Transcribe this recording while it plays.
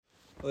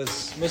Well,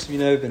 as most of you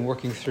know, I've been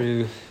working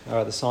through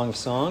the Song of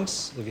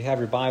Songs. If you have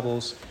your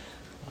Bibles,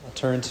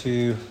 turn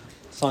to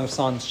Song of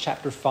Songs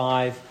chapter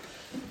 5,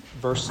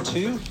 verse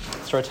 2.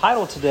 So our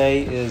title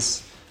today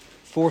is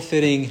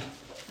Forfeiting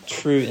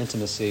True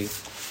Intimacy.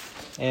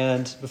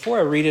 And before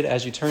I read it,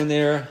 as you turn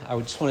there, I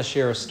would just want to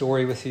share a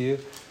story with you.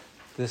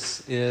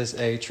 This is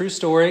a true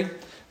story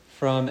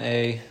from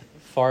a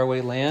faraway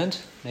land,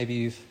 maybe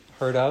you've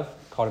heard of,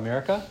 called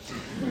America.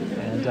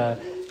 And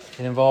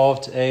it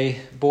involved a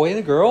boy and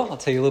a girl. I'll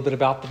tell you a little bit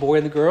about the boy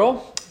and the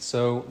girl.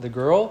 So the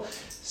girl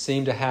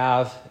seemed to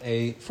have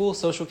a full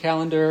social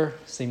calendar,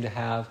 seemed to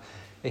have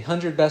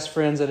 100 best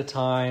friends at a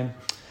time,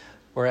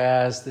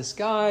 whereas this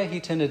guy, he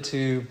tended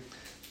to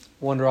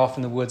wander off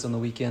in the woods on the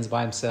weekends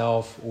by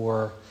himself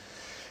or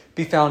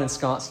be found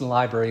ensconced in the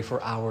library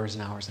for hours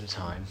and hours at a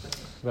time.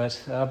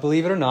 But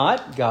believe it or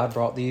not, God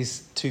brought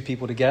these two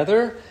people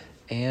together,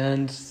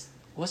 and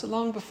wasn't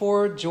long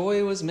before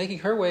Joy was making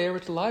her way over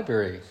to the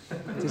library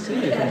to see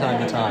you from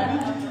time to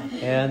time.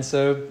 And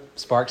so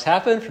sparks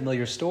happen,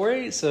 familiar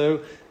story.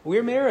 So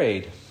we're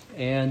married.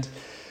 And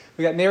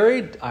we got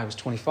married. I was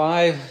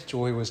 25.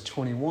 Joy was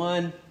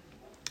 21.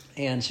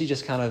 And she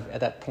just kind of,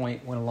 at that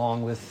point, went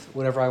along with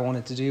whatever I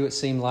wanted to do, it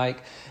seemed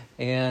like.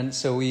 And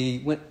so we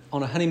went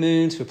on a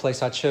honeymoon to a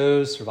place I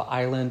chose, sort of an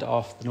island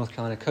off the North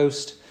Carolina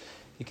coast.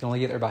 You can only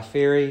get there by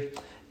ferry.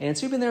 And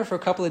so we've been there for a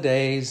couple of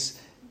days.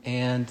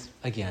 And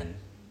again,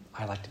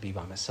 I like to be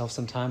by myself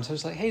sometimes. So I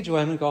was like, hey, Joy,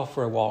 I'm going to go off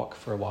for a walk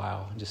for a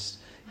while and just,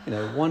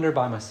 wander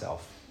by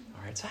myself.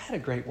 All right, so I had a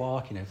great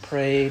walk,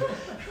 prayed,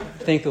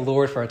 thanked the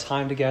Lord for our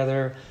time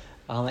together.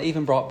 I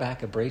even brought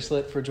back a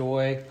bracelet for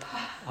Joy.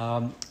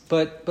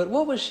 But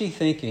what was she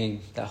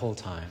thinking that whole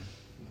time?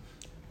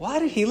 Why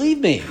did he leave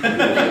me?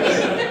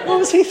 What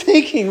was he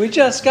thinking? We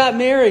just got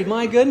married,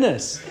 my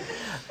goodness.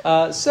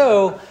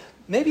 So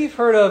maybe you've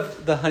heard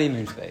of the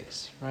honeymoon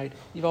phase, right?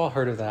 You've all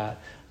heard of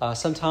that.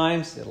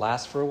 Sometimes it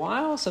lasts for a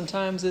while.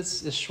 Sometimes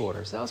it's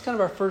shorter. So that was kind of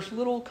our first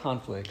little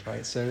conflict,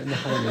 right? So in the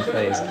honeymoon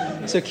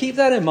phase. So keep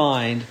that in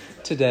mind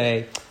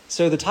today.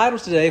 So the title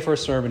today for our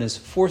sermon is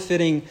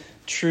Forfeiting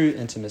True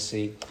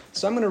Intimacy.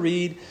 So I'm going to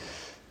read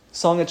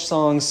Song of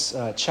Songs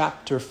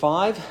chapter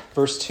 5,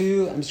 verse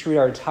 2. I'm just going to read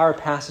our entire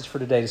passage for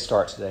today to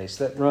start today.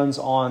 So that runs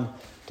on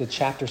to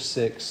chapter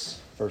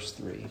 6, verse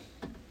 3.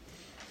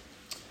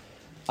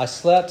 I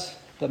slept,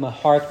 but my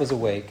heart was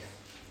awake.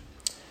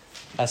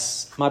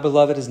 As my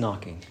beloved is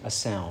knocking, a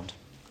sound.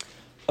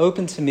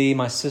 Open to me,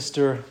 my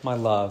sister, my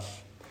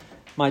love,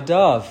 my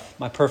dove,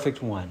 my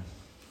perfect one.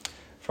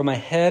 For my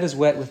head is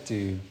wet with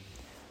dew,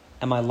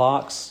 and my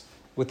locks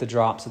with the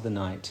drops of the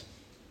night.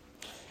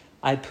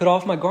 I had put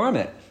off my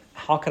garment.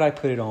 How could I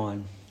put it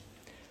on?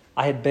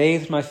 I had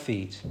bathed my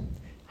feet.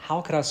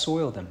 How could I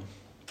soil them?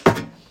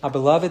 My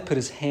beloved put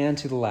his hand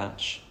to the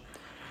latch,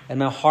 and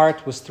my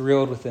heart was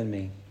thrilled within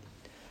me.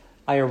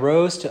 I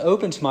arose to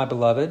open to my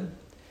beloved,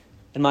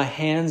 and my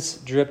hands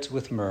dripped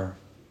with myrrh,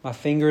 my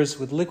fingers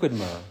with liquid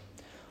myrrh,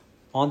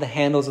 on the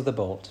handles of the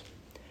bolt.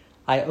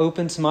 I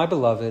opened to my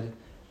beloved,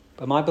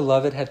 but my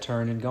beloved had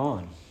turned and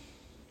gone.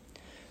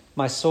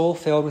 My soul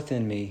failed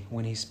within me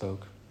when he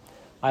spoke.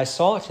 I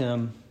sought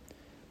him,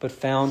 but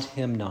found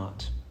him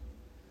not.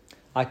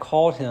 I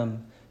called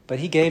him, but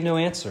he gave no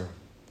answer.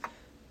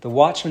 The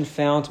watchmen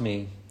found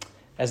me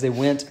as they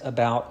went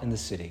about in the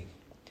city.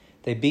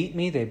 They beat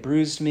me, they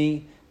bruised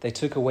me, they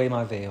took away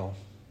my veil.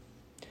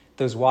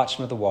 Those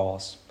watchmen of the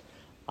walls.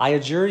 I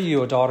adjure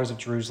you, O daughters of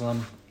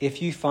Jerusalem,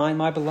 if you find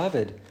my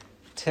beloved,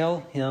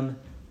 tell him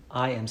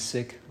I am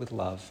sick with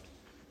love.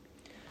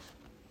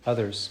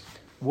 Others,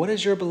 what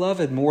is your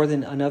beloved more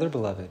than another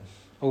beloved,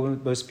 O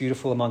most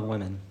beautiful among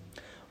women?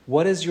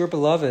 What is your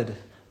beloved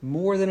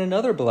more than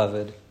another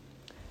beloved,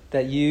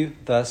 that you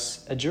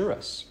thus adjure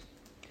us?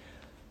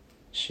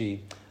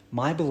 She,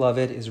 my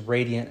beloved is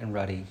radiant and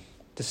ruddy,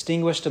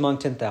 distinguished among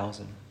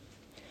 10,000.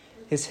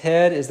 His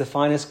head is the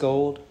finest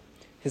gold.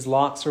 His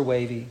locks are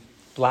wavy,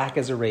 black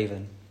as a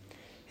raven.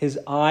 His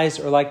eyes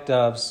are like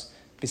doves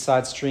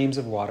beside streams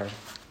of water,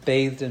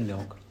 bathed in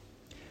milk.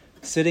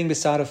 Sitting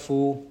beside a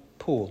full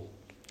pool.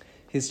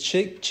 His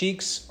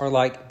cheeks are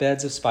like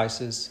beds of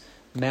spices,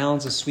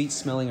 mounds of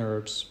sweet-smelling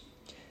herbs.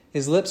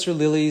 His lips are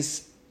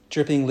lilies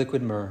dripping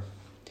liquid myrrh.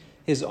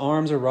 His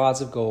arms are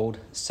rods of gold,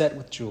 set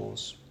with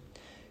jewels.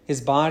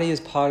 His body is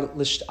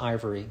polished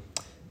ivory,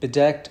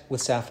 bedecked with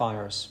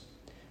sapphires.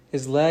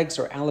 His legs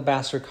are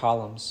alabaster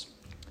columns,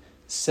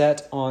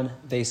 set on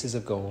vases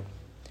of gold.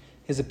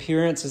 His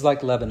appearance is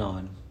like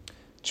Lebanon,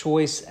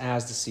 choice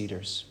as the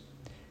cedars.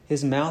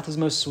 His mouth is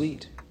most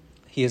sweet.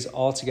 He is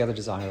altogether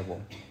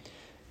desirable.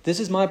 This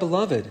is my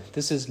beloved.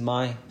 This is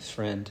my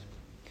friend,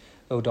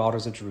 O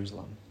daughters of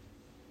Jerusalem.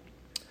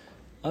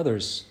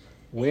 Others,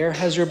 where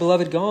has your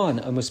beloved gone,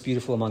 O most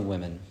beautiful among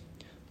women?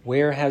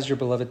 Where has your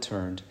beloved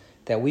turned,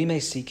 that we may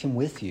seek him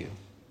with you?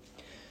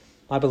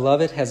 My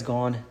beloved has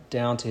gone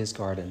down to his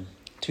garden,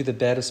 to the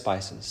bed of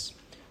spices,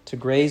 to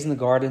graze in the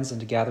gardens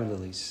and to gather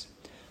lilies.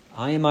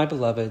 I am my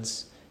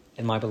beloved's,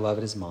 and my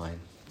beloved is mine.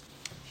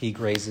 He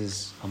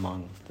grazes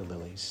among the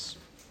lilies.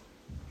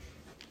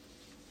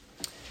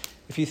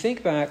 If you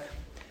think back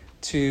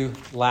to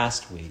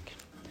last week,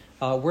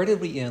 where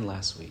did we end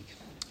last week?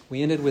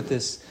 We ended with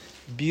this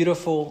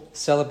beautiful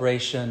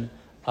celebration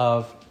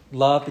of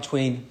love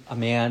between a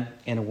man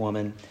and a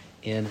woman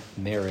in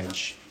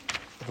marriage.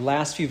 The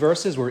last few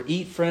verses were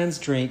eat, friends,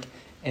 drink,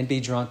 and be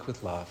drunk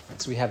with love.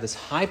 So we have this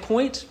high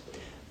point,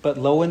 but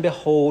lo and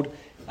behold,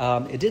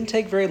 it didn't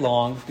take very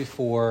long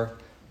before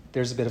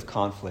there's a bit of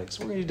conflict. So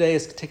what we're going to do today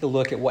is take a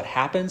look at what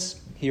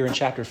happens here in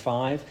chapter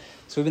 5.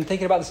 So we've been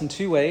thinking about this in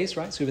two ways,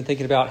 right? So we've been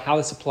thinking about how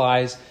this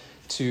applies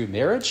to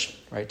marriage,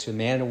 right, to a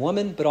man and a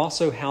woman, but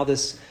also how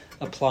this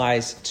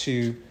applies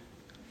to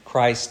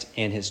Christ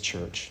and his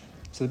church.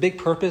 So the big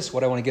purpose,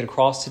 what I want to get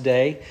across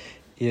today,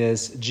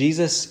 is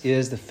Jesus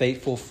is the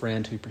faithful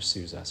friend who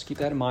pursues us. Keep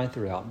that in mind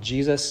throughout.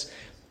 Jesus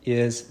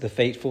is the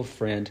faithful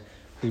friend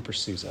who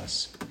pursues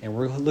us. And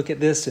we're going to look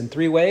at this in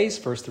three ways.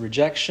 First, the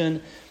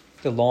rejection,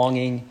 the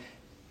longing,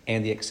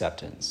 and the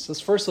acceptance. So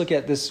let's first look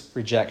at this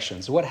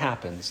rejection. So what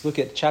happens? Look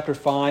at chapter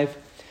 5,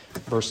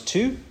 verse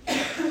 2.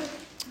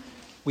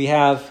 We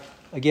have,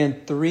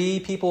 again, three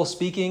people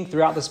speaking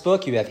throughout this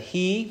book. You have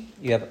he,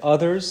 you have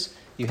others,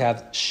 you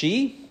have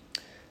she.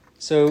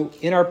 So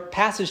in our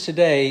passage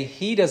today,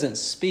 he doesn't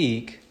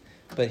speak,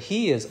 but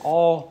he is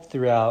all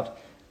throughout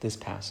this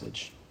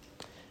passage.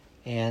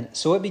 And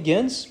so it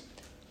begins,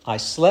 I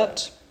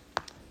slept,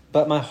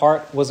 but my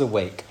heart was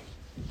awake.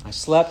 I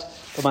slept,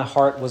 but my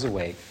heart was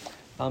awake.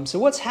 So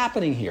what's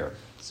happening here?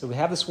 So we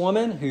have this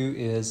woman who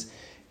is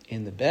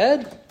in the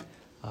bed.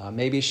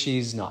 Maybe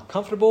she's not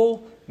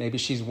comfortable. Maybe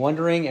she's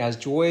wondering, as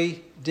Joy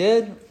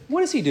did,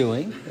 what is he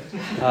doing?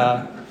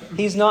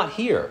 He's not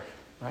here,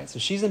 right? So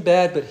she's in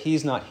bed, but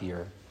he's not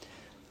here.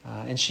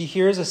 And she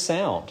hears a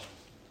sound,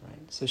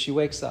 right? So she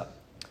wakes up.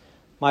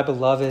 My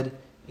beloved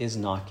is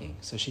knocking.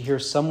 So she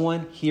hears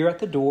someone here at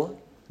the door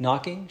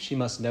knocking. She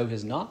must know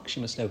his knock. She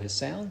must know his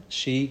sound.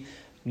 She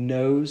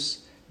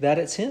knows that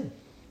it's him.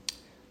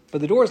 But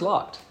the door is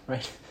locked,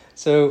 right?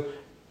 So,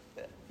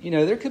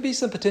 there could be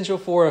some potential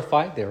for a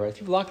fight there, right?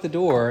 If you lock the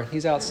door,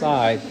 he's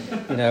outside,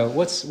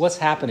 what's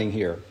happening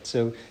here?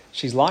 So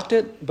she's locked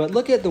it, but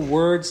look at the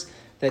words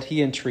that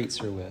he entreats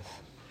her with.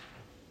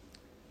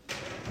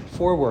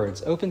 4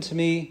 words. Open to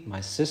me,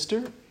 my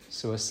sister.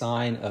 So a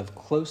sign of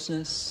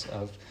closeness,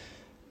 of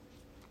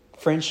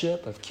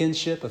friendship, of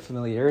kinship, of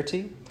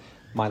familiarity.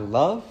 My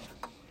love.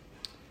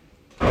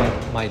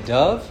 My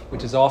dove,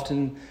 which is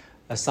often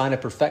a sign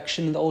of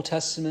perfection in the Old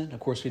Testament.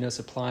 Of course, we know it's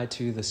applied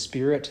to the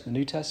Spirit in the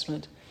New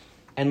Testament.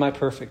 And my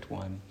perfect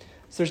one.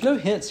 So there's no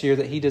hints here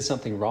that he did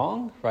something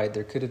wrong, right?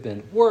 There could have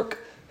been work.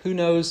 Who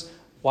knows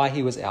why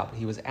he was out?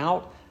 He was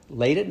out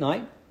late at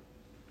night.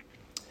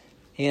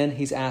 And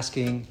he's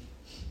asking,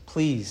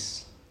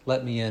 please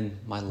let me in,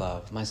 my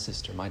love, my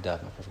sister, my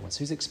dove, my perfect one. So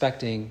he's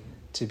expecting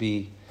to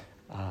be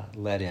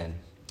let in.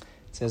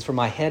 It says, for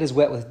my head is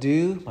wet with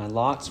dew, my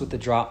locks with the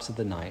drops of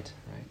the night.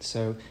 Right?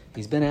 So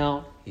he's been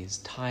out, he's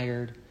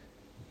tired,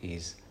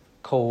 he's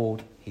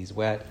cold, he's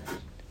wet.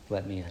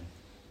 Let me in.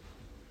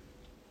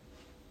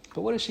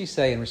 But what does she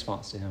say in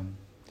response to him?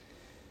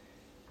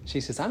 She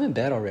says, I'm in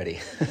bed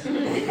already.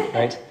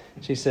 Right?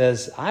 She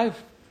says,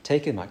 I've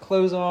taken my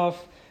clothes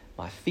off,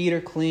 my feet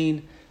are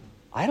clean.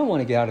 I don't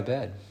want to get out of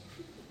bed.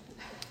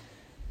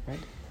 Right?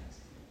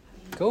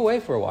 Go away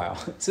for a while.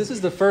 So this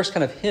is the first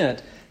kind of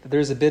hint that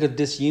there's a bit of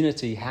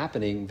disunity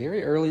happening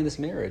very early in this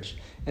marriage.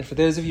 And for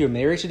those of you who are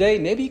married today,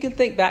 maybe you can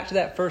think back to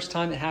that first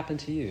time it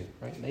happened to you.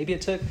 Right? Maybe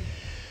it took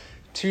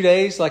 2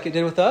 days like it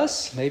did with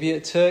us. Maybe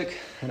it took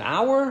an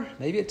hour.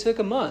 Maybe it took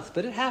a month.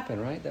 But it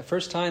happened, right? That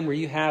first time where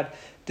you had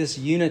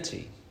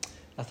disunity.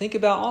 Now think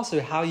about also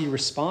how you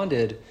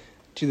responded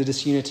to the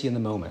disunity in the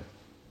moment.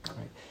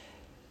 Right?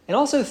 And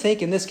also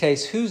think in this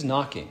case, who's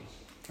knocking?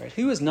 Right?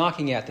 Who is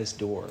knocking at this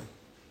door?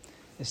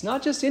 It's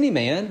not just any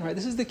man, right?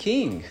 This is the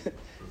king.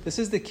 This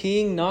is the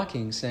king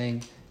knocking,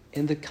 saying,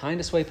 in the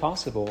kindest way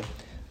possible,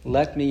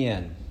 let me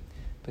in.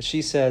 But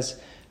she says,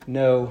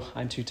 no,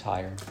 I'm too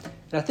tired.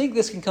 And I think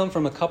this can come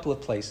from a couple of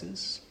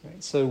places.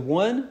 Right? So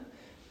one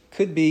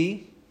could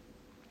be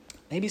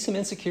maybe some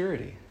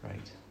insecurity,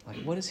 right? Like,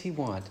 what does he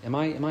want? Am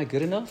I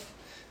good enough?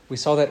 We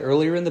saw that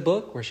earlier in the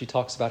book where she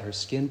talks about her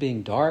skin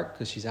being dark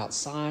because she's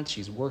outside,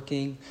 she's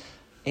working.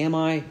 Am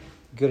I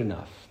good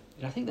enough?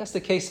 And I think that's the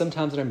case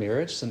sometimes in our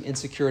marriage, some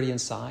insecurity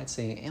inside,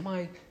 saying, am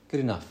I good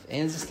enough?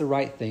 And is this the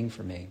right thing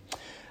for me?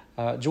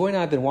 Joy and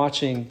I have been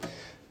watching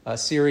a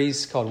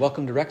series called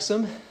Welcome to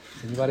Wrexham.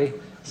 Anybody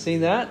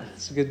seen that?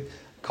 It's a good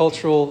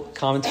cultural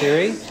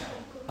commentary.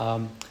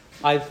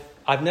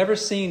 I've never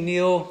seen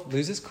Neil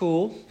lose his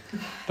cool,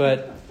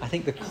 but I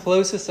think the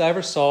closest I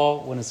ever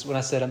saw when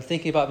I said, I'm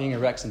thinking about being a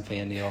Wrexham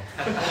fan, Neil.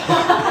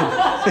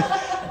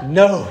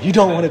 No, you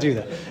don't want to do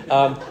that.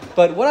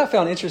 But what I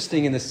found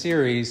interesting in the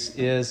series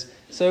is,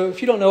 so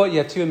if you don't know it, you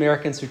have 2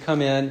 Americans who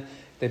come in,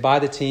 they buy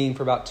the team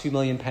for about £2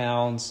 million,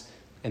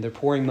 and they're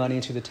pouring money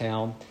into the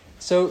town.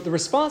 So the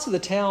response of the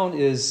town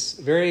is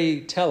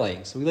very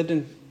telling. So we lived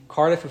in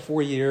Cardiff for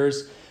 4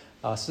 years.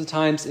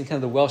 Sometimes in kind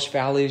of the Welsh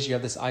valleys, you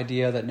have this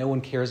idea that no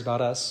one cares about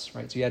us,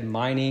 right? So you had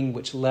mining,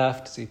 which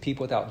left, so you had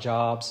people without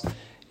jobs.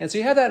 And so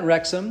you have that in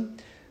Wrexham.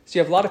 So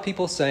you have a lot of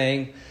people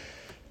saying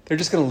they're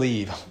just going to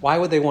leave. Why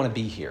would they want to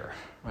be here,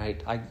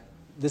 right?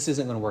 This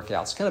isn't going to work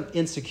out. It's kind of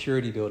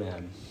insecurity built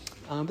in.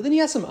 But then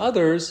you have some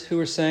others who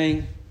are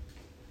saying,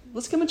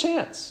 let's give them a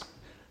chance.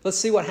 Let's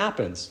see what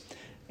happens.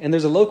 And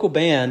there's a local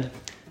band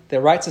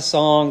that writes a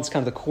song. It's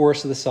kind of the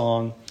chorus of the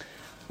song.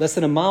 Less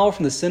than a mile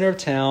from the center of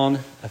town,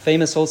 a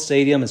famous old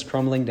stadium is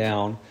crumbling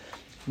down.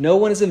 No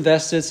one has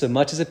invested so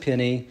much as a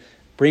penny.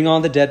 Bring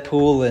on the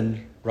Deadpool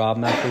and Rob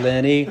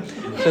McElhenney.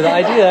 So the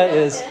idea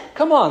is,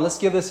 come on, let's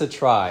give this a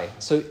try.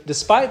 So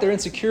despite their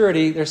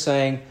insecurity, they're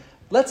saying,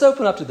 let's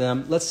open up to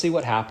them. Let's see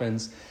what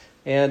happens.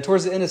 And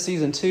towards the end of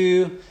season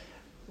 2,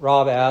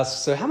 Rob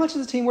asks, so how much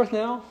is the team worth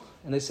now?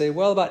 And they say,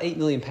 well, about £8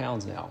 million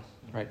now,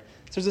 right?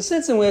 So there's a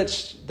sense in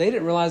which they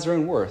didn't realize their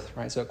own worth,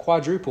 right? So it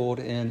quadrupled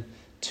in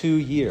 2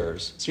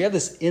 years. So you have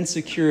this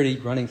insecurity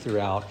running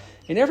throughout.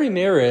 In every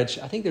marriage,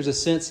 I think there's a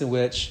sense in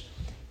which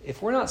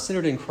if we're not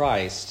centered in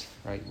Christ,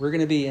 right, we're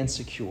going to be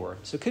insecure.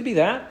 So it could be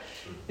that.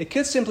 It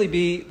could simply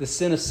be the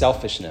sin of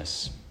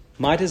selfishness.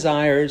 My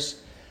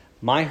desires,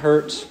 my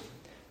hurt,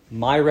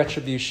 my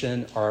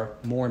retribution are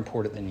more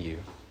important than you,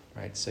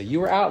 right? So you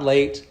were out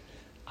late.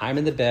 I'm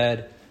in the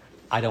bed.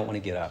 I don't want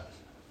to get up.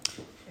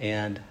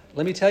 And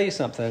let me tell you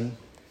something.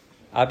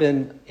 I've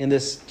been in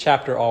this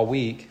chapter all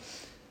week,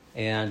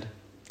 and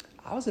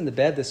I was in the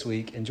bed this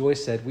week, and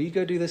Joyce said, will you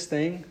go do this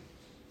thing?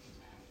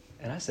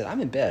 And I said,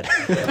 I'm in bed.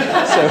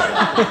 So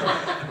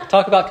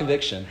talk about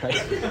conviction,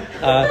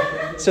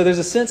 right? So there's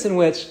a sense in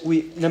which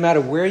no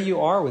matter where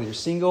you are, whether you're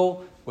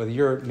single, whether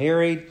you're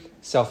married,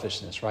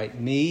 selfishness, right?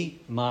 Me,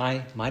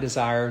 my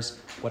desires,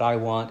 what I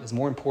want is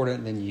more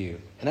important than you.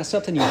 And that's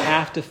something you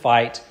have to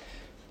fight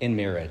in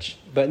marriage.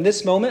 But in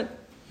this moment,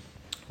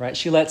 right,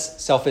 she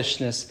lets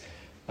selfishness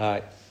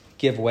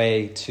give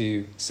way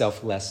to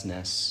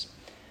selflessness.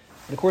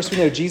 And of course, we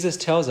know Jesus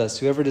tells us,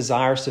 whoever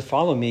desires to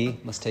follow me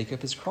must take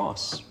up his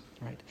cross,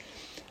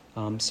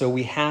 right? So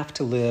we have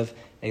to live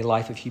a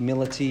life of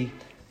humility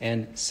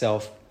and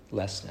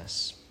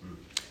selflessness.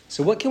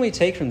 So what can we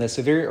take from this?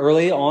 So very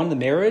early on in the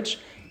marriage,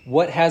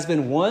 what has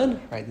been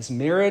won, right? This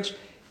marriage,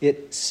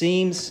 it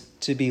seems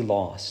to be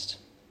lost.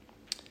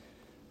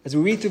 As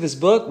we read through this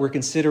book, we're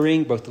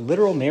considering both the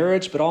literal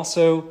marriage, but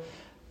also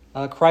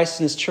Christ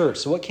and his church.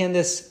 So what can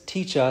this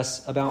teach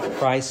us about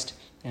Christ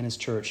and his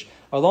church?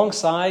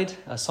 Alongside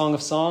a Song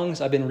of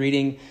Songs, I've been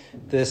reading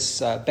this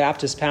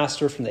Baptist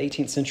pastor from the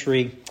 18th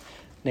century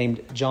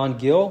named John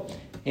Gill.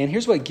 And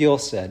here's what Gill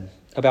said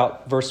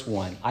about verse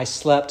 1. I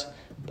slept,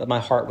 but my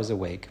heart was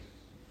awake.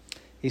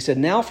 He said,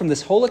 now from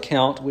this whole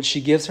account, which she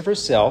gives of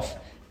herself,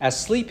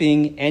 as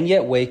sleeping and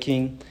yet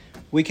waking,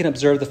 we can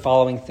observe the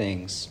following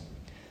things.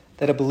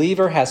 That a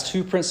believer has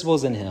 2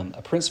 principles in him.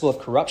 A principle of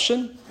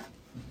corruption,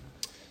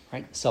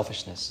 right?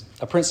 Selfishness.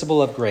 A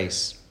principle of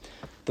grace.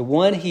 The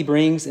one he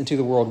brings into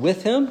the world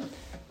with him.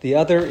 The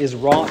other is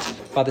wrought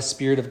by the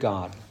Spirit of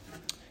God.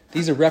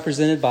 These are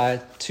represented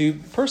by 2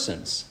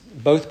 persons,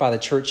 both by the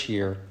church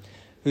here,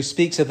 who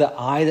speaks of the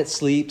eye that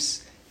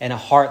sleeps and a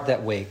heart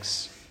that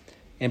wakes.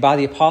 And by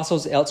the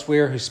apostles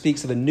elsewhere, who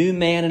speaks of a new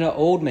man and an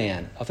old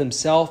man, of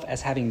himself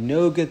as having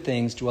no good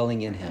things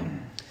dwelling in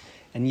him,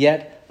 and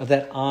yet of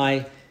that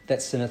eye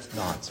that sinneth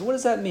not. So what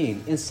does that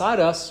mean? Inside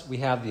us, we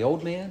have the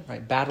old man,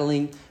 right,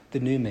 battling the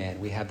new man.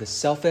 We have the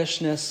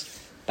selfishness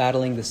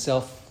battling the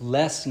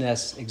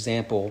selflessness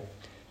example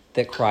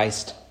that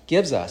Christ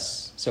gives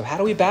us. So how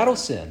do we battle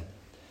sin?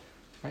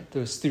 Right?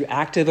 Through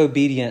active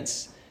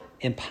obedience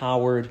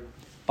empowered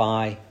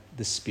by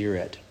the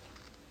Spirit.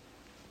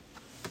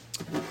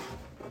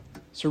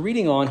 So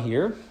reading on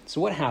here, so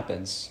what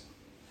happens?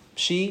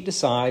 She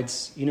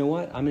decides, you know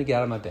what? I'm going to get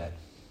out of my bed.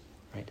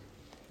 Right?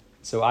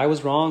 So I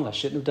was wrong. I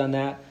shouldn't have done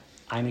that.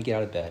 I'm going to get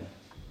out of bed.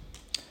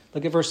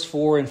 Look at verse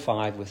 4 and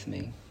 5 with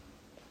me.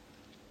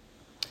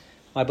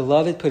 My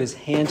beloved put his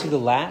hand to the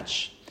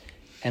latch,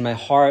 and my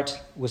heart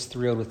was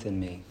thrilled within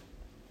me.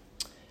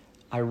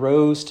 I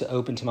rose to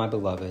open to my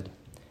beloved,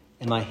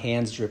 and my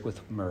hands drip with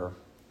myrrh.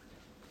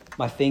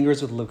 My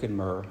fingers with liquid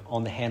myrrh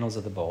on the handles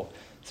of the bolt.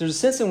 So there's a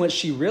sense in which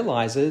she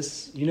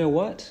realizes, you know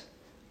what?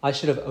 I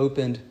should have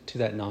opened to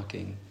that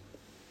knocking.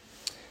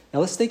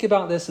 Now let's think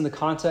about this in the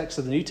context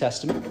of the New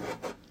Testament.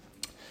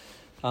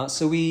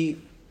 So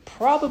we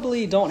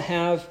probably don't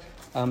have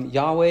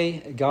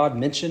Yahweh, God,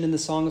 mentioned in the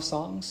Song of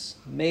Songs.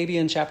 Maybe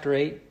in chapter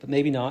 8, but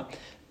maybe not.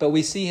 But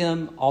we see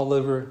him all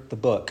over the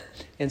book.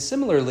 And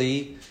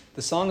similarly,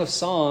 the Song of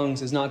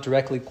Songs is not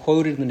directly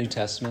quoted in the New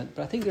Testament,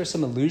 but I think there's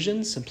some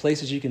allusions, some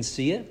places you can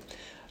see it.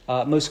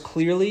 Most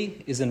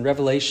clearly is in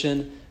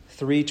Revelation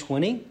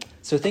 3:20.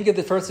 So think of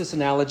the first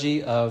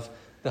analogy of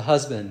the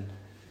husband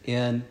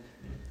in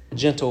a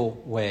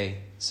gentle way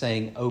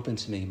saying, open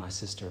to me, my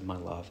sister, my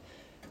love.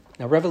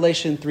 Now,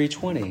 Revelation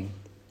 3:20,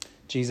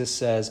 Jesus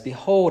says,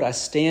 behold, I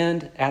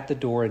stand at the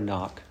door and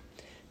knock.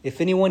 If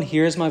anyone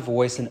hears my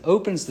voice and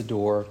opens the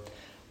door,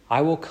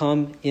 I will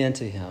come in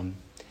to him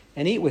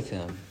and eat with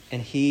him,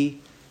 and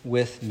he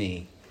with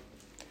me.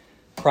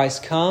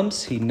 Christ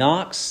comes, he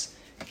knocks,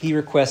 he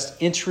requests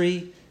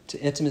entry to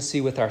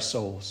intimacy with our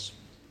souls.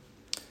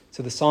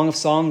 So the Song of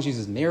Songs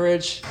uses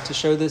marriage to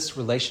show this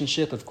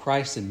relationship of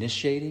Christ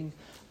initiating,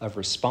 of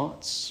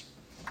response.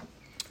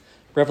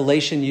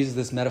 Revelation uses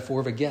this metaphor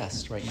of a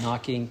guest, right?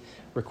 Knocking,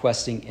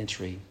 requesting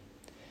entry.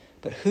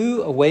 But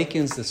who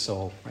awakens the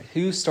soul, right?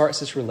 Who starts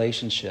this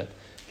relationship?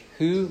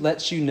 Who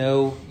lets you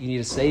know you need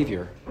a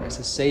Savior? Right? It's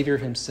the Savior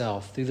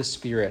himself through the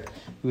Spirit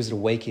who is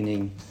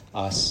awakening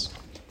us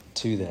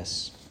to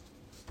this.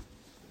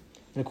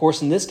 And of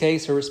course, in this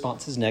case, her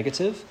response is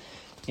negative.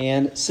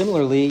 And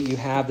similarly, you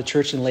have the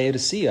church in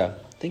Laodicea.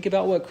 Think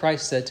about what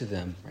Christ said to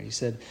them. Right? He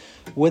said,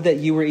 would that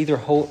you were either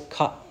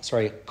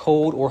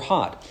cold or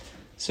hot.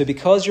 So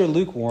because you're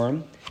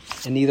lukewarm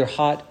and neither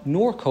hot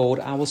nor cold,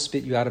 I will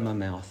spit you out of my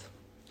mouth.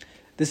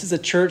 This is a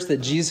church that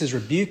Jesus is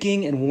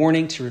rebuking and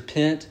warning to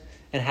repent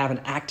and have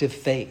an active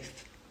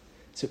faith.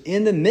 So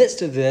in the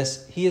midst of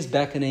this, he is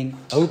beckoning,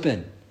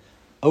 open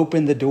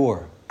the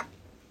door.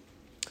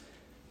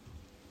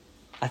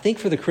 I think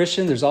for the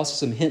Christian, there's also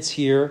some hints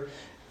here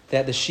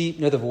that the sheep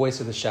know the voice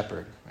of the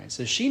shepherd. Right?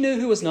 So she knew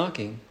who was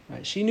knocking.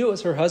 Right? She knew it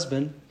was her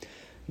husband.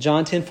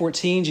 John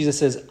 10:14, Jesus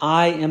says,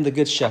 I am the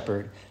good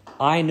shepherd.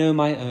 I know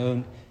my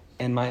own,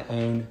 and my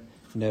own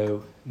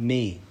know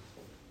me.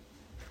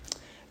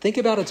 Think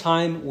about a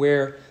time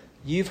where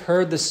you've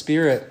heard the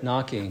Spirit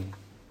knocking,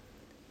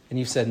 and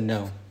you've said,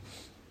 no,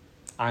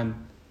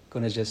 I'm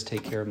going to just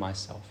take care of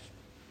myself.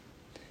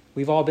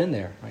 We've all been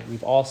there, right?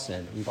 We've all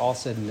sinned. We've all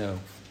said no.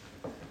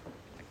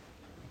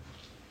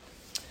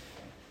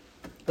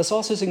 Let's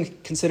also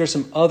consider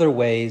some other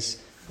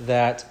ways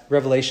that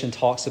Revelation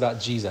talks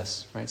about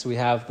Jesus, right? So we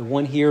have the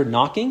one here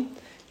knocking.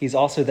 He's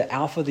also the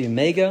Alpha, the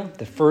Omega,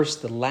 the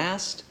first, the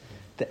last,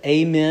 the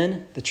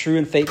Amen, the true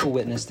and faithful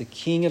witness, the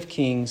King of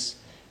Kings,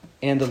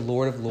 and the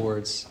Lord of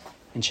Lords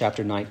in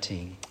chapter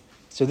 19.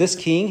 So this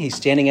king, he's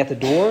standing at the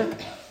door,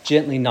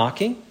 gently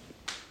knocking.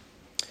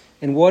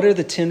 And what are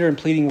the tender and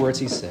pleading words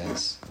he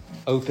says?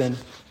 Open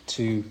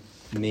to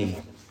me.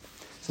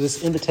 So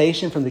this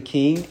invitation from the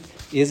king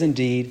is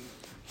indeed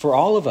for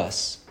all of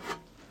us.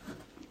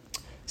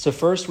 So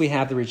first we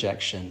have the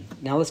rejection.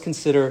 Now let's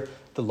consider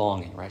the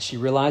longing, right? She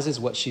realizes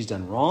what she's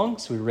done wrong.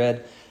 So we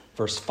read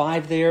verse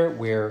 5 there,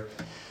 where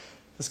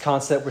this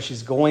concept where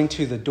she's going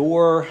to the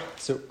door.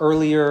 So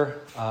earlier,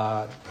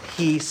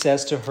 he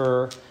says to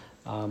her,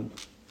 kind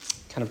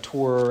of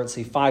toward, let's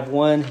see,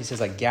 5:1, he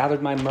says, I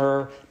gathered my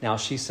myrrh. Now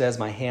she says,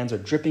 my hands are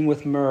dripping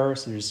with myrrh.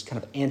 So there's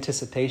kind of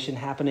anticipation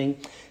happening.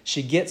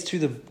 She gets to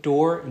the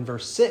door in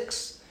verse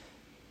 6.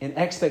 In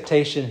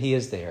expectation, he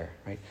is there,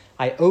 right?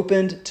 I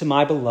opened to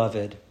my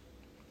beloved,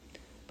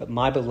 but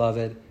my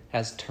beloved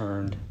has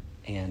turned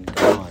and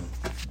gone.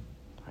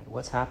 Right,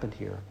 what's happened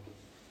here?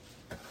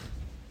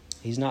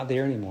 He's not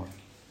there anymore.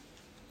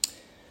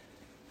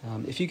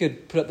 If you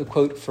could put up the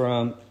quote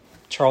from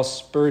Charles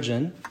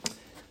Spurgeon,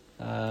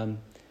 it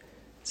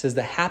says,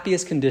 the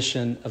happiest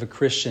condition of a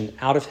Christian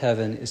out of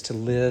heaven is to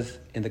live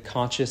in the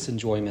conscious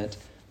enjoyment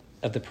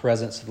of the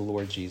presence of the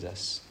Lord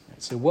Jesus.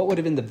 So what would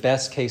have been the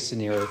best case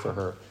scenario for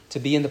her? To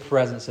be in the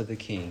presence of the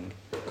King.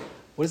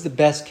 What is the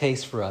best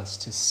case for us?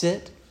 To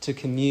sit, to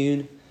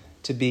commune,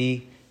 to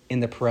be in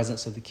the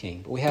presence of the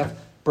King. But we have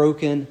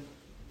broken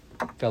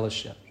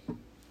fellowship.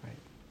 Right?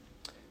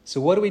 So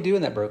what do we do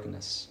in that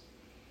brokenness?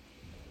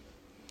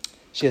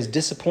 She has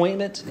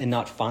disappointment in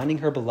not finding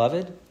her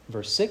beloved.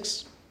 Verse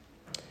 6.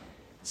 It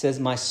says,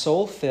 my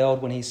soul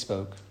failed when he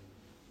spoke.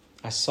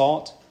 I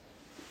sought,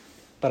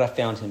 but I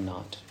found him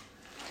not.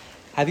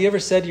 Have you ever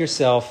said to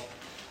yourself,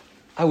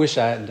 I wish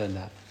I hadn't done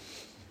that?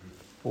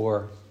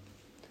 Or,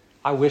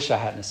 I wish I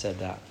hadn't said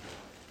that.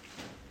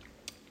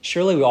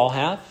 Surely we all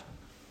have.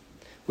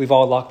 We've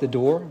all locked the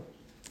door.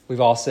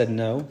 We've all said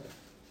no.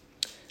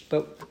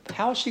 But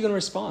how is she going to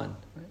respond?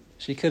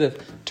 She could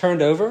have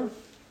turned over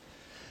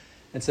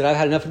and said, I've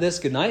had enough of this.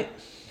 Good night.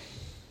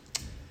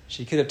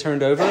 She could have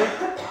turned over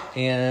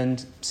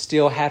and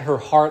still had her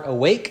heart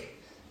awake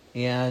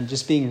and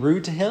just being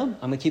rude to him.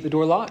 I'm going to keep the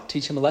door locked,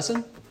 teach him a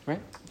lesson, right?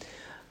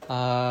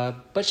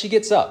 But she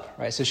gets up,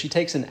 right? So she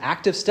takes an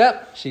active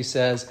step. She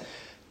says,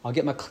 I'll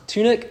get my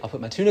tunic. I'll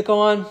put my tunic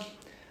on.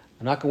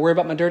 I'm not going to worry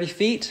about my dirty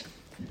feet.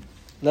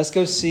 Let's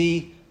go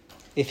see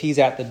if he's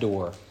at the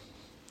door.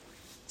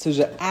 So there's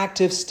an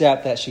active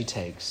step that she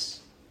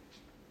takes.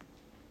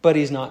 But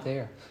he's not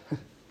there.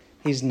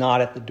 He's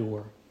not at the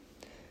door.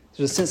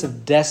 There's a sense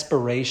of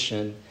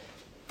desperation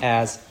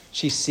as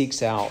she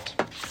seeks out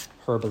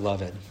her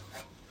beloved.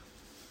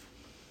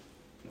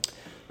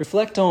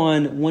 Reflect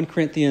on 1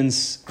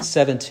 Corinthians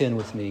 7:10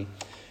 with me,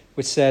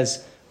 which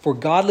says, for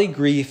godly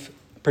grief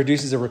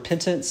produces a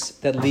repentance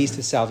that leads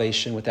to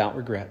salvation without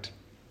regret,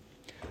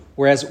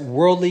 whereas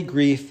worldly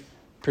grief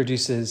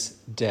produces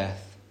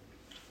death.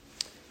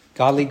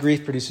 Godly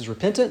grief produces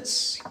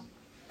repentance.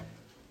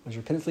 What does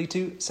repentance lead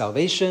to?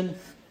 Salvation.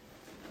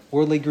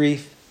 Worldly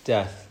grief,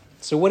 death.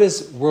 So what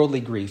is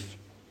worldly grief?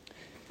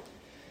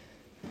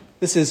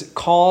 This is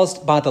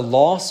caused by the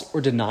loss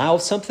or denial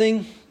of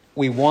something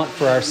we want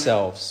for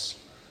ourselves.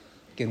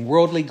 Again,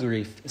 worldly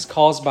grief is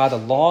caused by the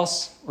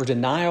loss or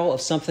denial of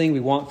something we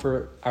want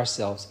for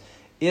ourselves.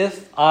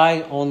 If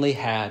I only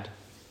had.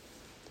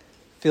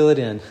 fill it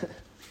in,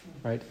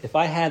 right? If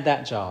I had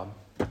that job,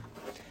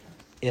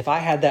 if I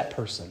had that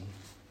person,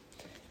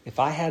 if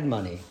I had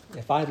money,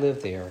 if I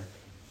lived there,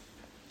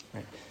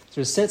 right?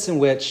 There's a sense in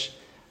which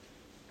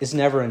it's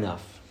never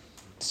enough.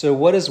 So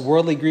what does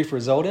worldly grief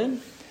result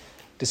in?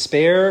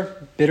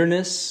 Despair,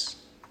 bitterness,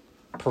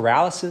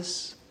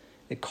 paralysis.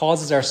 It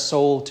causes our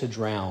soul to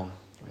drown.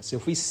 Right? So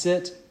if we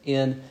sit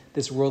in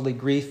this worldly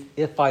grief,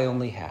 if I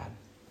only had.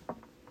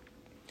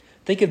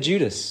 Think of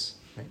Judas.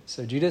 Right?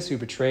 So Judas, who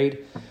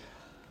betrayed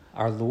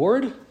our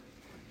Lord,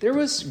 there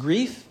was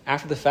grief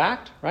after the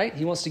fact, right?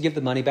 He wants to give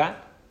the money back.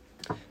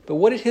 But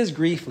what did his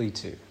grief lead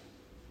to?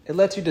 It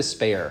led to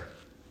despair,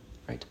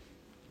 right?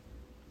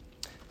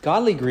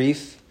 Godly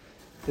grief,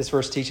 this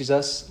verse teaches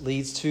us,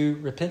 leads to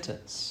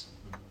repentance.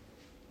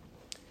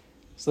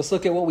 So let's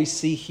look at what we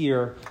see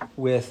here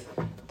with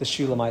the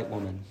Shulamite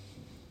woman.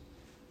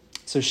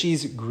 So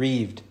she's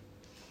grieved.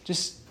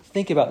 Just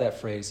think about that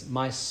phrase.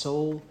 My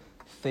soul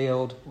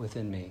failed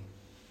within me.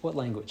 What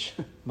language?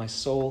 My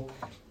soul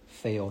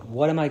failed.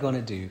 What am I going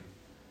to do?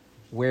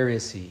 Where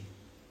is he?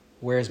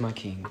 Where is my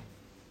king?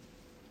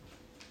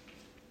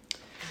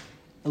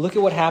 And look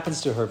at what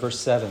happens to her, verse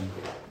 7.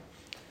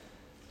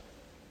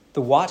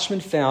 The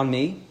watchmen found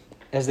me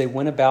as they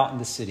went about in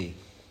the city.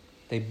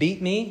 They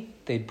beat me,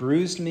 they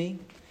bruised me,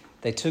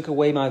 they took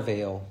away my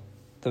veil,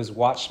 those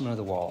watchmen of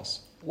the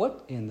walls.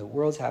 What in the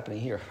world's happening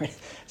here?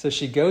 So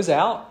she goes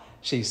out,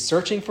 she's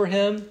searching for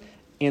him,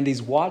 and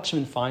these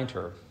watchmen find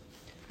her.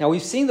 Now,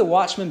 we've seen the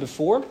watchmen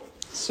before,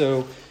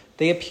 so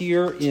they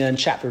appear in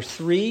chapter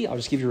 3. I'll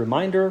just give you a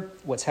reminder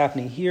what's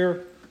happening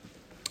here.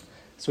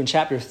 So in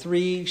chapter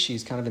 3,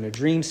 she's kind of in a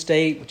dream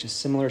state, which is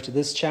similar to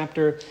this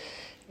chapter.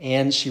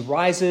 And she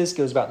rises,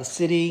 goes about the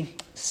city,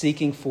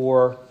 seeking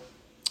for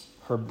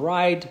her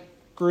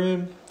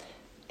bridegroom.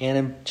 And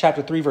in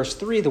chapter 3, verse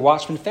 3, the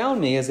watchmen found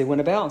me as they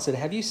went about and said,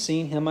 have you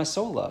seen him my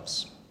soul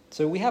loves?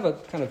 So we have a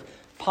kind of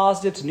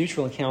positive to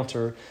neutral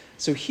encounter.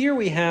 So here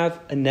we have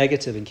a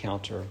negative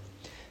encounter.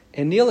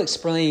 And Neil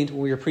explained when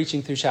we were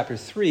preaching through chapter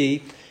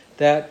 3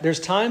 that there's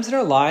times in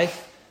our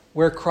life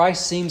where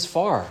Christ seems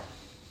far.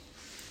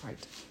 Right?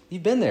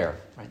 You've been there.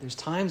 Right? There's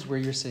times where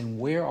you're saying,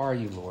 where are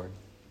you, Lord?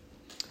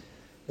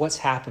 What's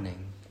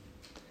happening?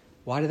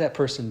 Why did that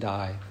person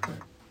die?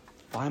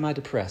 Why am I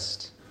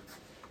depressed?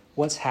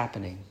 What's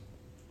happening?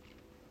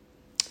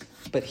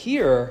 But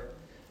here,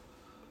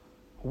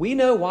 we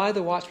know why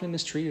the watchman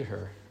mistreated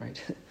her.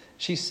 Right?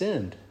 She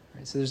sinned.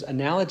 Right? So there's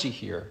analogy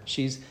here.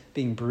 She's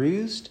being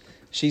bruised.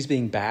 She's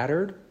being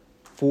battered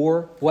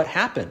for what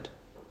happened.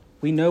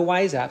 We know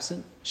why he's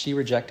absent. She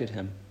rejected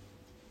him.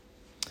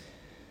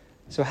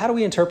 So how do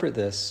we interpret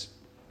this?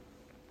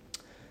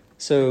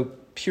 So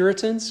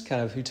Puritans,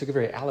 kind of who took a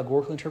very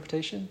allegorical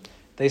interpretation,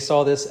 they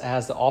saw this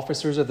as the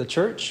officers of the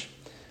church.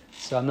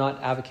 So I'm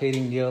not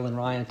advocating Neil and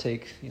Ryan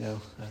take, a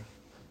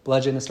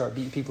bludgeon and start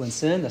beating people in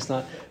sin. That's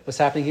not what's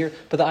happening here.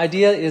 But the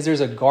idea is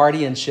there's a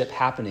guardianship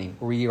happening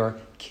where we are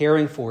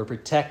caring for,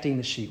 protecting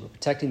the sheep, we're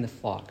protecting the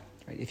flock.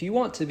 Right? If you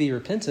want to be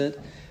repentant,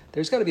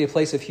 there's got to be a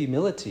place of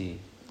humility,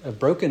 of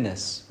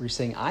brokenness, where you're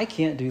saying, I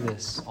can't do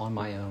this on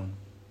my own.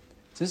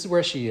 So this is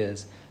where she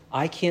is.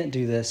 I can't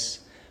do this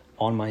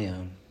on my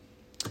own.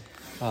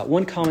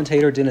 One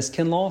commentator, Dennis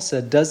Kinlaw,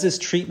 said, does this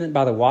treatment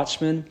by the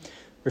watchman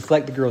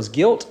reflect the girl's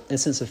guilt and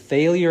sense of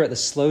failure at the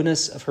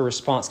slowness of her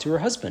response to her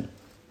husband?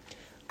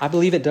 I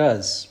believe it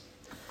does.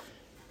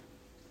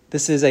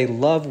 This is a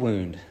love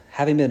wound.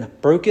 Having been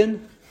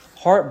broken,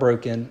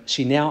 heartbroken,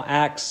 she now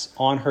acts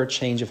on her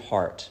change of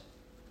heart.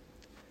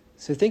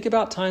 So think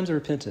about times of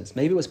repentance.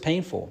 Maybe it was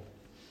painful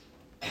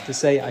to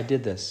say, I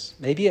did this.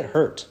 Maybe it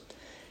hurt.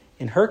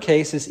 In her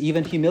case, it's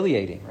even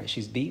humiliating, right?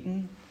 She's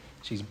beaten,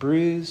 she's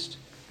bruised,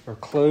 her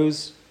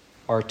clothes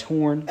are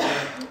torn.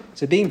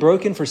 So being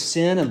broken for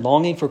sin and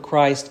longing for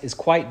Christ is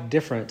quite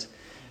different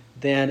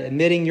than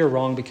admitting you're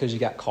wrong because you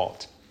got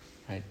caught,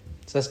 right?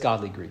 So that's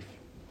godly grief.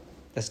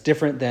 That's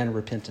different than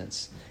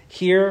repentance.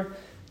 Here,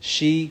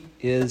 she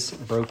is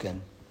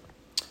broken.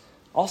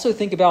 Also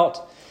think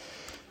about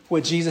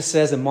what Jesus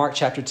says in Mark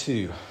chapter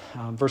 2,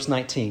 verse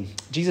 19.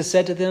 Jesus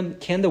said to them,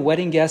 can the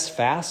wedding guests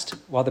fast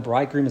while the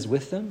bridegroom is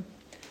with them?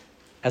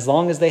 As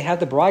long as they have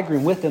the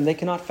bridegroom with them, they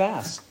cannot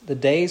fast. The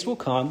days will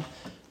come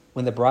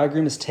when the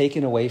bridegroom is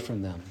taken away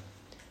from them.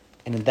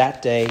 And in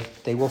that day,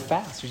 they will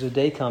fast. There's a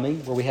day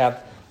coming where we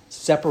have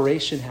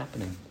separation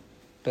happening,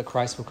 but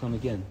Christ will come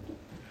again.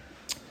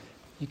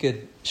 You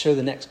could show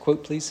the next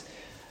quote, please.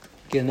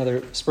 Get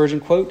another Spurgeon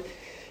quote.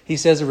 He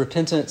says of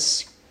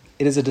repentance,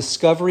 it is a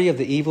discovery of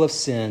the evil of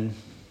sin,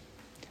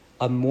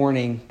 a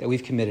mourning that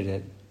we've committed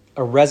it,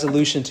 a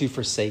resolution to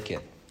forsake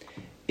it.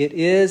 It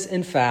is,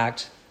 in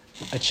fact,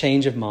 a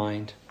change of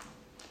mind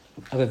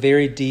of a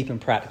very deep and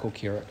practical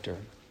character.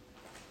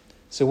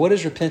 So what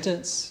is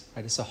repentance?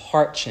 Right, it's a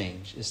heart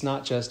change. It's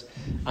not just,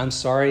 I'm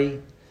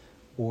sorry,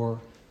 or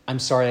I'm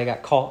sorry I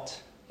got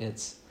caught.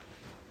 It's,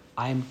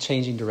 I'm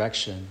changing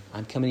direction.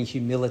 I'm coming in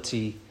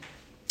humility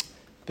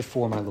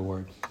before my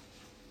Lord.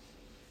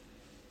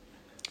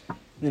 And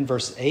then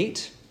verse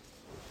 8.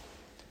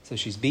 So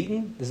she's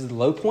beaten. This is the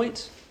low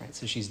point. Right?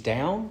 So she's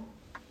down.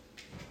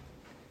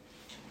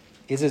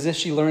 is as if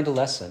she learned a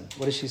lesson.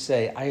 What does she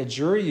say? I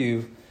adjure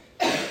you,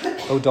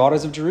 O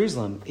daughters of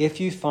Jerusalem, if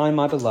you find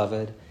my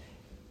beloved,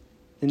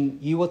 then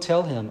you will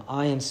tell him,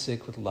 I am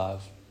sick with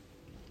love.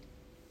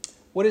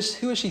 Who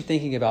is she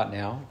thinking about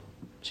now?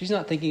 She's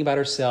not thinking about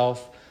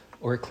herself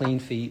or her clean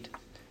feet.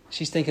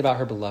 She's thinking about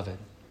her beloved,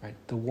 right?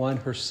 The one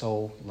her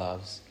soul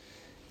loves.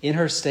 In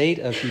her state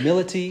of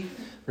humility,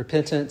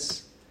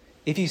 repentance,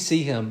 if you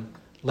see him,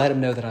 let him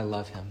know that I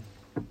love him,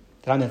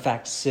 that I'm in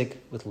fact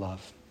sick with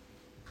love.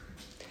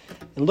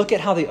 And look at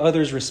how the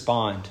others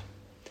respond.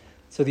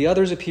 So the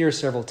others appear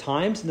several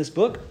times in this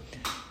book.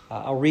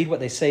 I'll read what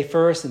they say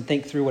first and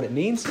think through what it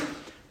means.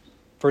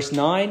 Verse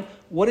 9,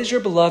 what is your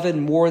beloved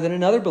more than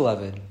another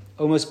beloved,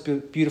 O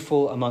most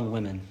beautiful among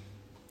women?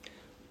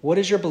 What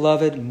is your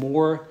beloved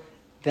more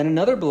than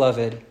another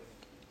beloved?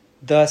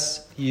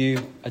 Thus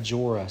you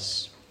adjure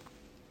us.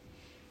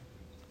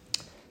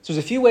 So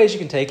there's a few ways you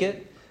can take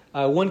it.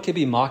 One could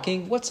be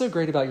mocking. What's so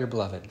great about your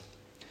beloved?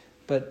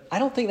 But I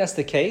don't think that's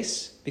the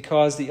case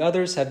because the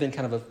others have been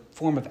kind of a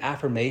form of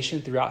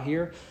affirmation throughout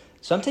here.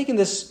 So I'm taking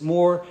this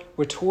more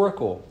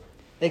rhetorical.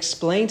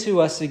 Explain to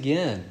us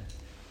again,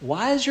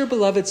 why is your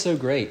beloved so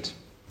great?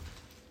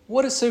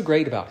 What is so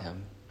great about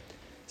him?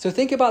 So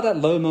think about that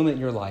low moment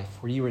in your life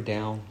where you were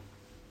down,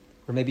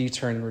 or maybe you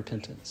turned in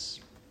repentance.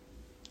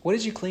 What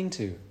did you cling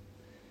to?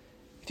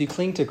 If you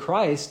cling to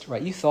Christ,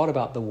 right, you thought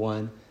about the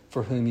one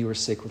for whom you were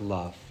sick with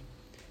love.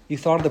 You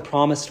thought of the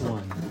promised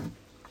one.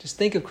 Just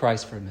think of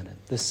Christ for a minute,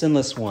 the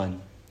sinless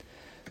one,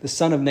 the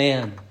Son of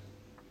Man,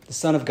 the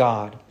Son of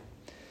God,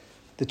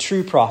 the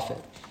true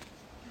prophet,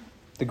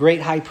 the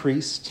great high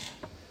priest,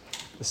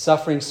 the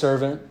suffering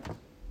servant,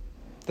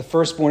 the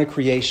firstborn of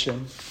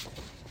creation,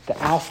 the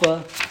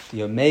Alpha,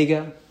 the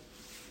Omega,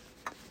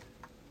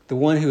 the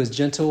one who is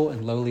gentle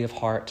and lowly of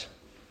heart,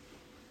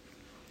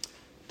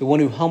 the one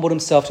who humbled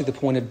himself to the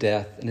point of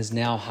death and is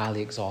now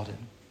highly exalted,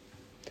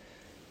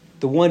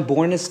 the one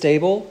born in a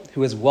stable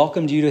who has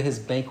welcomed you to his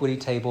banqueting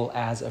table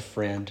as a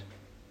friend,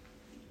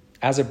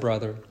 as a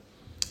brother,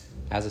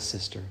 as a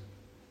sister,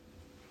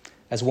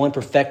 as one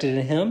perfected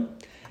in him,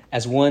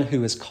 as one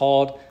who has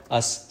called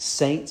us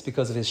saints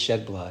because of his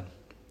shed blood.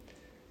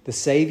 The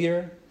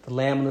Savior, the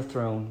Lamb on the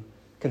throne,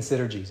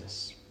 consider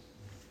Jesus.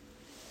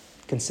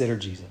 Consider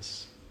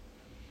Jesus.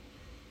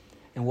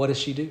 And what does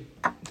she do?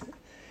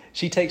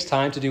 She takes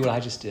time to do what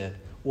I just did.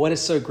 What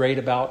is so great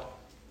about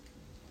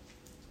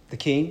the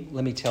King?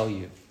 Let me tell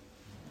you.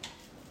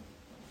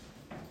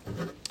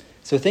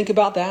 So think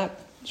about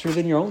that sort of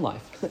in your own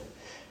life.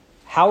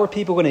 How are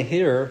people going to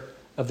hear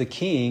of the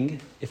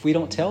King if we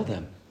don't tell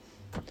them?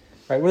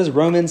 Right? What does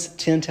Romans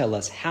 10 tell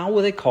us? How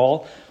will they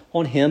call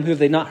on him who have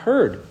they not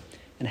heard?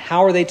 And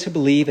how are they to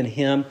believe in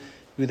him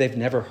who they've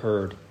never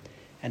heard?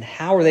 And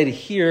how are they to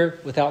hear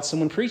without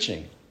someone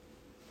preaching?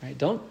 Right?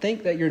 Don't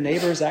think that your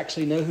neighbors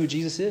actually know who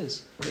Jesus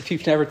is if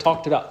you've never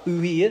talked about who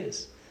he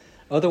is.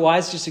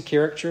 Otherwise, just a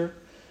caricature,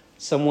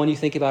 someone you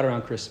think about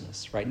around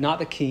Christmas, right? Not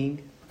the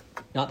King,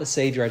 not the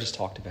Savior I just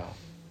talked about.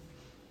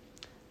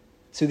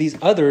 So these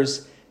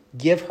others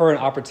give her an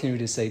opportunity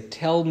to say,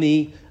 tell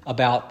me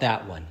about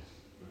that one.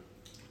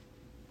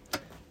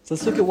 So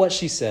let's look at what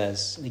she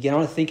says. And again, I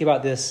want to think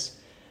about this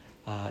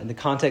in the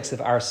context of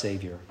our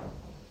Savior.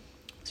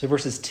 So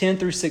verses 10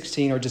 through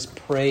 16 are just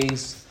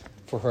praise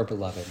for her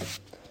beloved.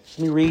 Let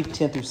me read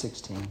 10 through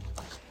 16.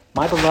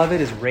 My beloved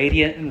is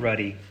radiant and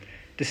ruddy,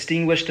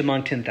 distinguished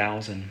among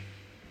 10,000.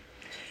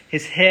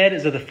 His head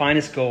is of the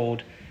finest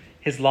gold.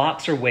 His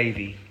locks are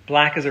wavy,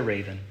 black as a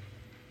raven.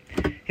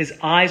 His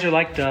eyes are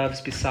like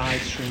doves beside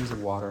streams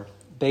of water,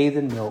 bathed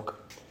in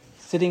milk,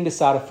 sitting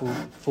beside a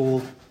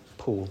full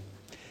pool.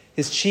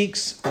 His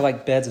cheeks are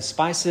like beds of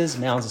spices,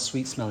 mounds of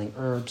sweet-smelling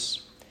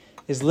herbs.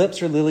 His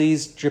lips are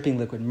lilies dripping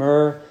liquid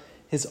myrrh.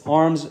 His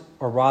arms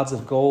are rods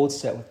of gold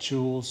set with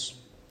jewels.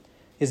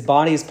 His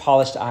body is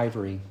polished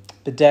ivory,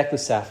 bedecked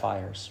with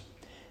sapphires.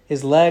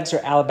 His legs are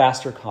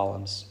alabaster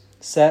columns,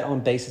 set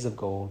on bases of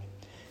gold.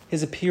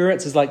 His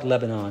appearance is like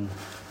Lebanon,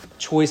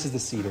 choice as the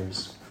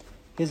cedars.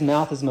 His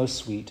mouth is most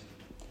sweet,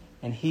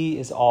 and he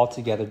is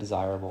altogether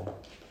desirable.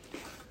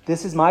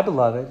 This is my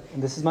beloved,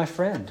 and this is my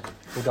friend,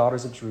 the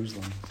daughters of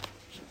Jerusalem.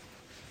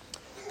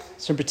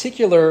 So in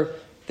particular,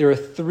 there are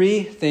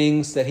three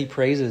things that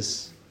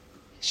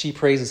she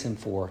praises him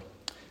for.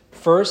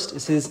 First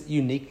is his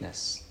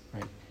uniqueness.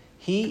 Right?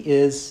 He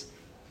is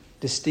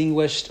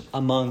distinguished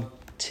among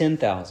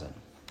 10,000.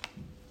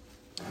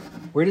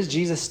 Where does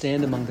Jesus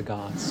stand among the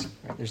gods?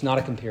 Right? There's not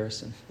a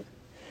comparison.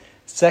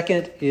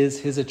 Second is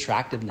his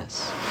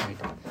attractiveness. Right?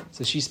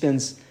 So she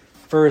spends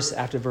verse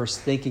after verse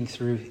thinking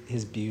through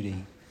his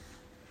beauty.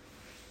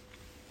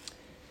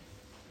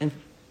 And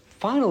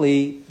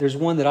finally, there's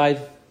one that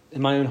I've,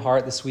 in my own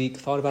heart this week,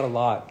 thought about a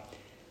lot.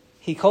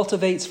 He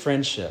cultivates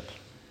friendship.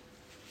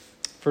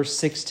 Verse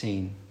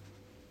 16.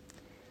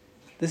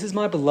 This is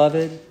my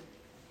beloved,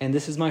 and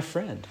this is my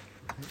friend.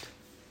 Right?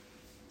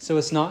 So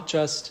it's not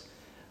just,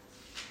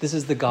 this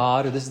is the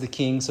God or this is the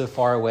King so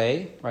far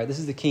away. Right? This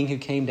is the King who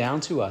came down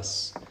to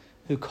us,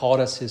 who called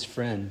us his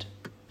friend.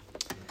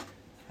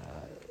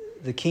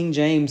 The King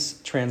James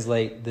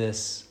translate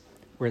this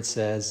where it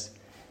says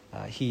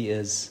he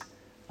is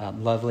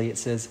lovely. It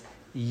says,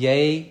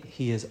 yea,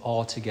 he is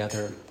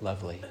altogether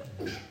lovely.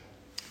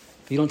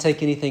 If you don't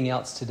take anything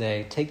else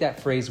today, take that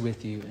phrase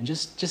with you and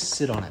just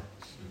sit on it.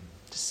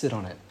 Just sit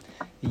on it.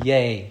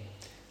 Yea,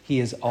 he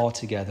is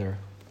altogether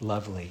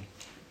lovely.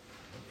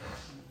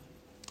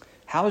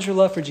 How is your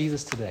love for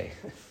Jesus today?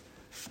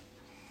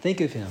 Think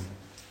of him.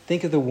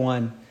 Think of the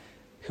one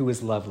who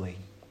is lovely.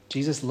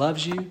 Jesus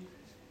loves you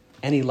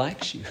and he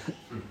likes you.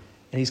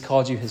 And he's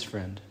called you his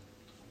friend.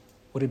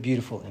 What a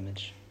beautiful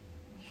image.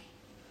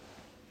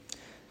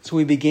 So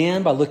we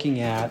began by looking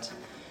at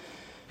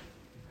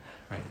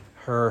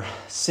her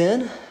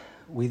sin.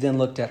 We then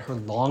looked at her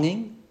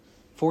longing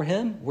for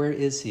him. Where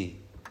is he?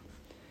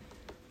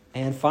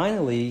 And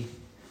finally,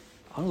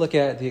 I want to look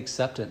at the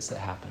acceptance that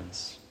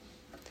happens.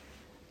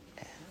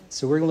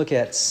 So we're going to look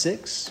at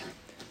 6,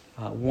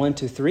 1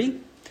 to 3.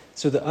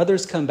 So the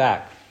others come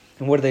back.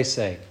 And what do they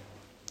say?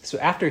 So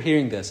after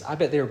hearing this, I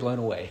bet they were blown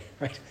away,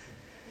 right?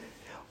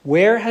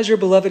 Where has your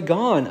beloved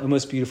gone, O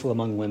most beautiful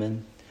among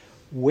women?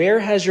 Where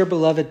has your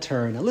beloved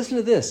turned? Now listen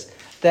to this.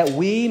 That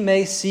we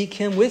may seek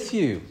him with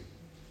you.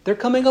 They're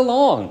coming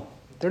along.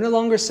 They're no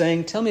longer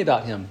saying, tell me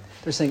about him.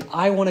 They're saying,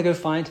 I want to go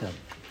find him.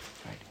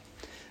 Right?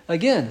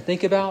 Again,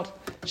 think about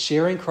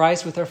sharing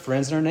Christ with our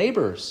friends and our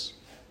neighbors.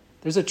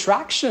 There's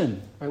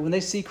attraction, right? When they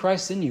see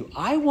Christ in you.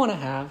 I want to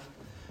have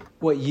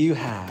what you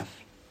have.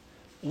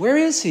 Where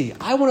is he?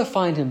 I want to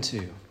find him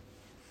too.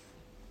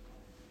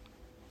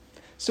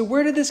 So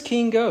where did this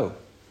king go?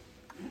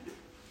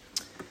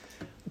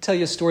 I'll tell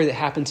you a story that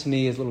happened to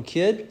me as a little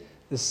kid.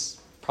 This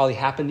probably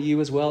happened to you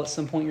as well at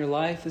some point in your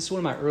life. This is one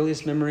of my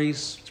earliest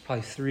memories. It's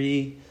probably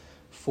 3,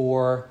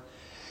 4.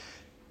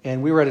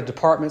 And we were at a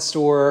department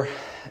store,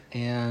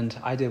 and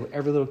I did what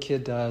every little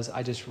kid does.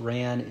 I just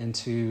ran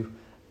into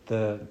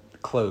the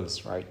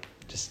clothes, right?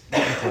 Just the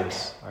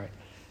clothes, all right.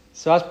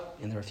 So I was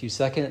in there a few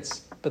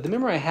seconds. But the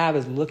memory I have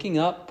is looking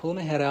up, pulling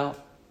my head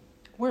out.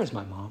 Where is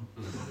my mom?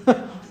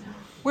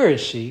 Where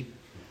is she?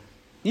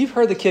 You've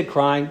heard the kid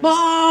crying,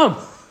 Mom!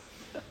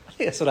 I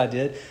think that's what I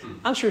did.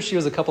 I'm sure she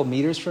was a couple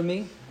meters from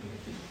me,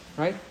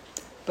 right?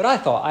 But I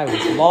thought I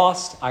was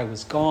lost. I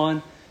was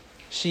gone.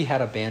 She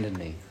had abandoned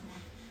me.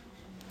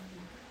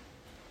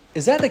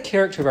 Is that the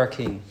character of our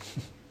King?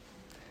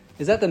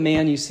 Is that the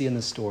man you see in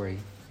the story?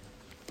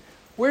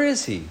 Where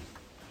is he?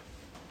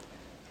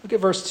 Look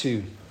at verse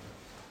 2.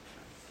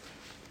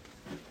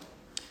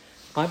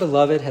 My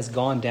beloved has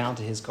gone down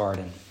to his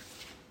garden,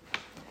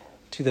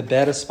 to the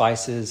bed of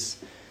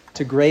spices,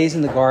 to graze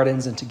in the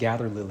gardens and to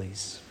gather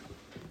lilies.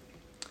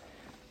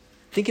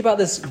 Think about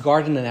this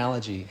garden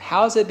analogy.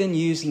 How has it been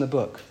used in the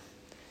book?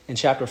 In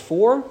chapter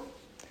 4,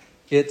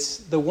 it's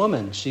the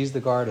woman. She's the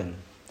garden.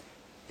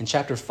 In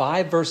chapter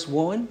 5, verse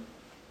 1,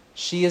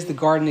 she is the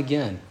garden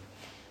again.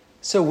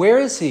 So where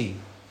is he?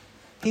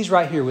 He's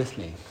right here with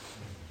me.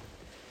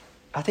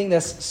 I think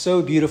that's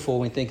so beautiful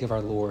when we think of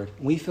our Lord.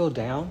 When we feel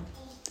down,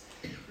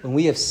 when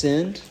we have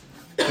sinned,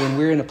 when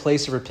we're in a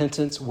place of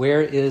repentance,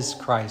 where is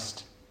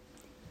Christ?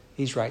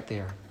 He's right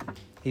there.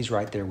 He's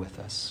right there with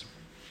us.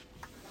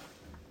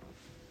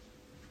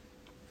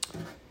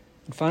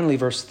 And finally,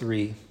 verse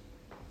 3.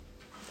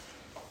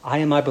 I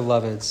am my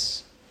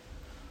beloved's,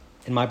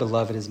 and my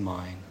beloved is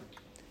mine.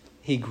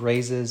 He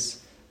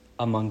grazes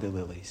among the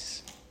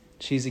lilies.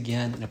 She's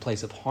again in a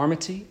place of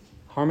harmony,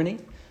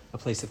 a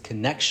place of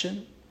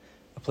connection,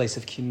 a place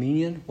of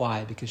communion.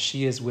 Why? Because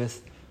she is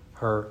with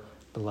her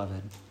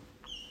beloved.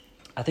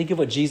 I think of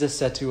what Jesus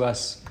said to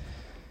us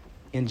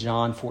in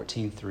John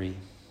 14:3.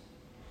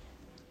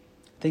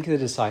 Think of the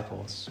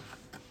disciples.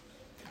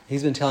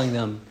 He's been telling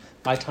them,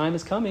 my time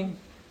is coming.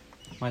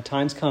 My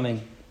time's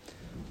coming.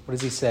 What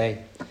does he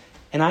say?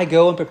 And I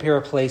go and prepare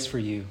a place for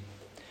you.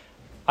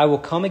 I will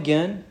come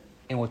again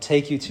and will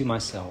take you to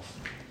myself,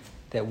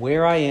 that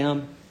where I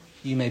am,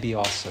 you may be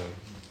also.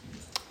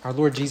 Our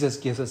Lord Jesus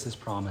gives us this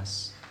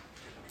promise.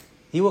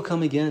 He will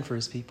come again for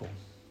his people.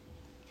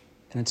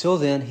 And until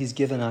then, he's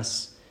given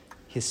us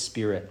his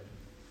Spirit.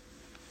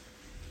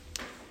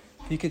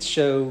 If you could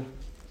show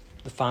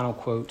the final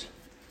quote.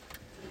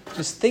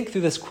 Just think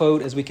through this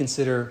quote as we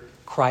consider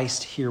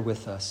Christ here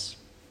with us.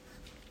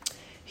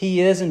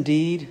 He is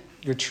indeed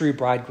your true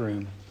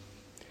bridegroom.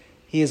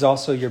 He is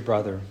also your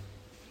brother.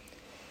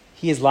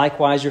 He is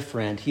likewise your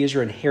friend. He is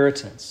your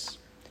inheritance.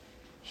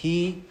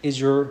 He is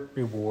your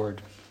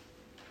reward.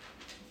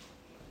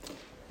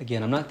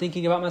 Again, I'm not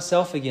thinking about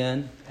myself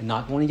again and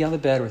not wanting to get out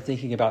of bed. We're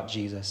thinking about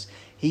Jesus.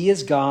 He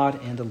is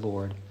God and the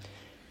Lord.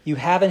 You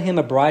have in him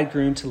a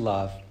bridegroom to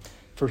love,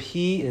 for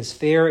he is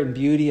fair in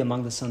beauty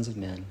among the sons of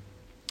men.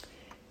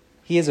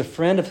 He is a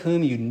friend of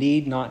whom you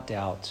need not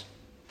doubt.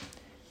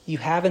 You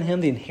have in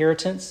him the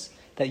inheritance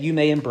that you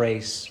may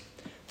embrace,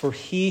 for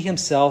he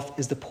himself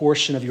is the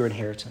portion of your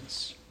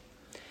inheritance.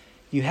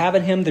 You have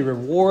in him the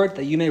reward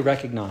that you may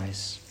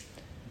recognize,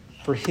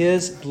 for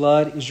his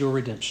blood is your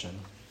redemption.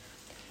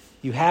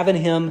 You have in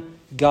him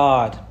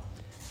God,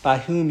 by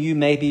whom you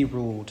may be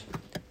ruled,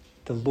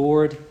 the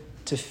Lord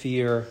to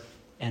fear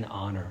and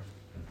honor.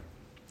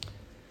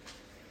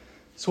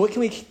 So what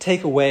can we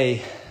take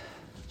away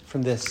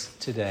from this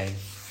today?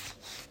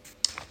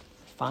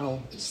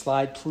 Final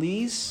slide,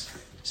 please.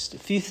 Just a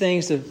few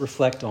things to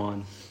reflect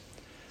on.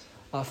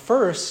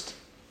 First,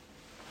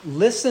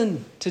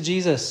 listen to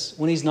Jesus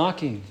when he's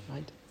knocking.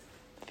 Right?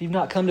 If you've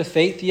not come to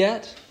faith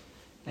yet,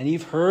 and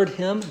you've heard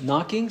him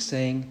knocking,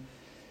 saying,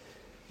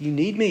 you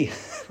need me,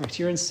 right?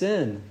 You're in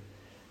sin.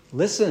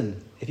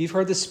 Listen. If you've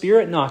heard the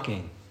Spirit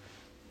knocking,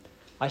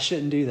 I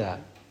shouldn't do that.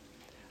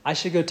 I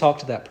should go talk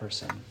to that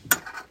person.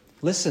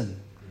 Listen.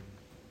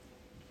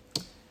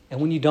 And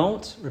when you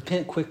don't,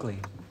 repent quickly.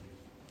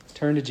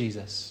 Turn to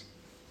Jesus.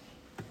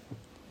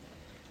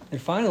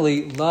 And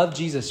finally, love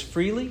Jesus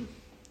freely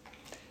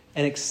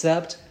and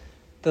accept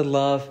the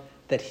love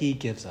that he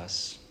gives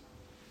us.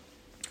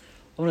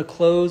 I want to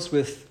close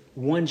with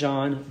 1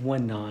 John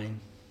 1:9.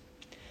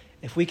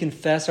 If we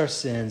confess our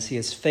sins, he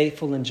is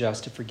faithful and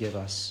just to forgive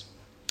us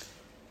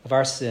of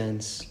our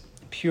sins,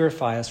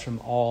 purify us from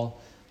all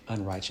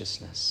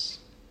unrighteousness.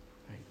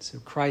 Right? So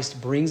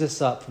Christ brings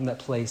us up from that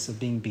place of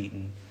being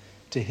beaten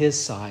to his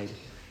side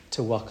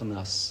to welcome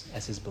us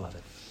as his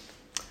beloved.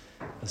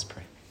 Let's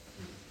pray.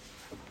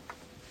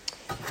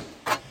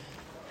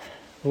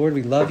 Lord,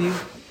 we love you,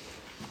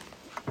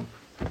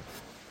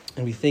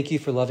 and we thank you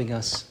for loving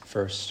us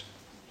first.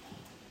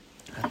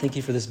 I thank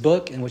you for this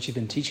book and what you've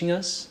been teaching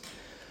us.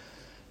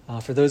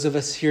 For those of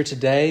us here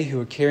today who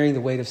are carrying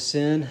the weight of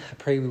sin, I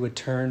pray we would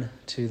turn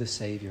to the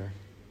Savior.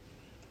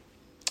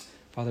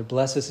 Father,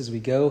 bless us as we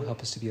go.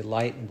 Help us to be a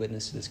light and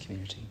witness to this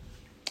community.